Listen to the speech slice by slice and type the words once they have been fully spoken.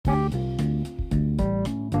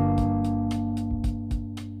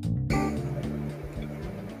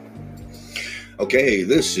Okay,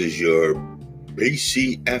 this is your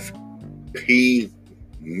BCFP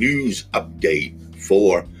news update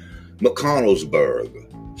for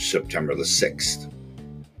Mcconnellsburg, September the 6th.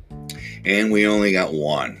 And we only got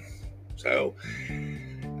one. So,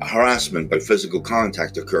 harassment by physical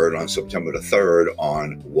contact occurred on September the 3rd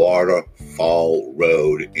on Waterfall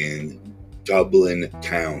Road in Dublin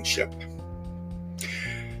Township.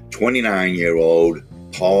 29-year-old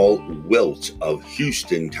Paul Wilt of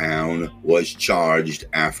Houstontown was charged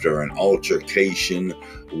after an altercation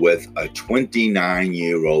with a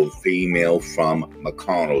 29-year-old female from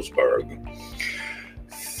Mcconnellsburg.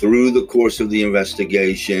 Through the course of the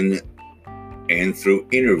investigation and through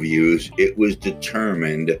interviews, it was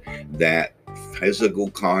determined that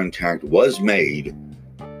physical contact was made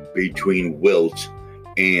between Wilt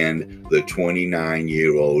and the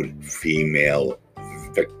 29-year-old female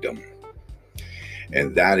victim.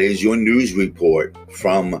 And that is your news report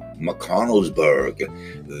from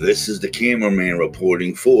Mcconnellsburg. This is the cameraman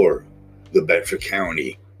reporting for the Bedford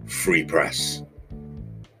County Free Press.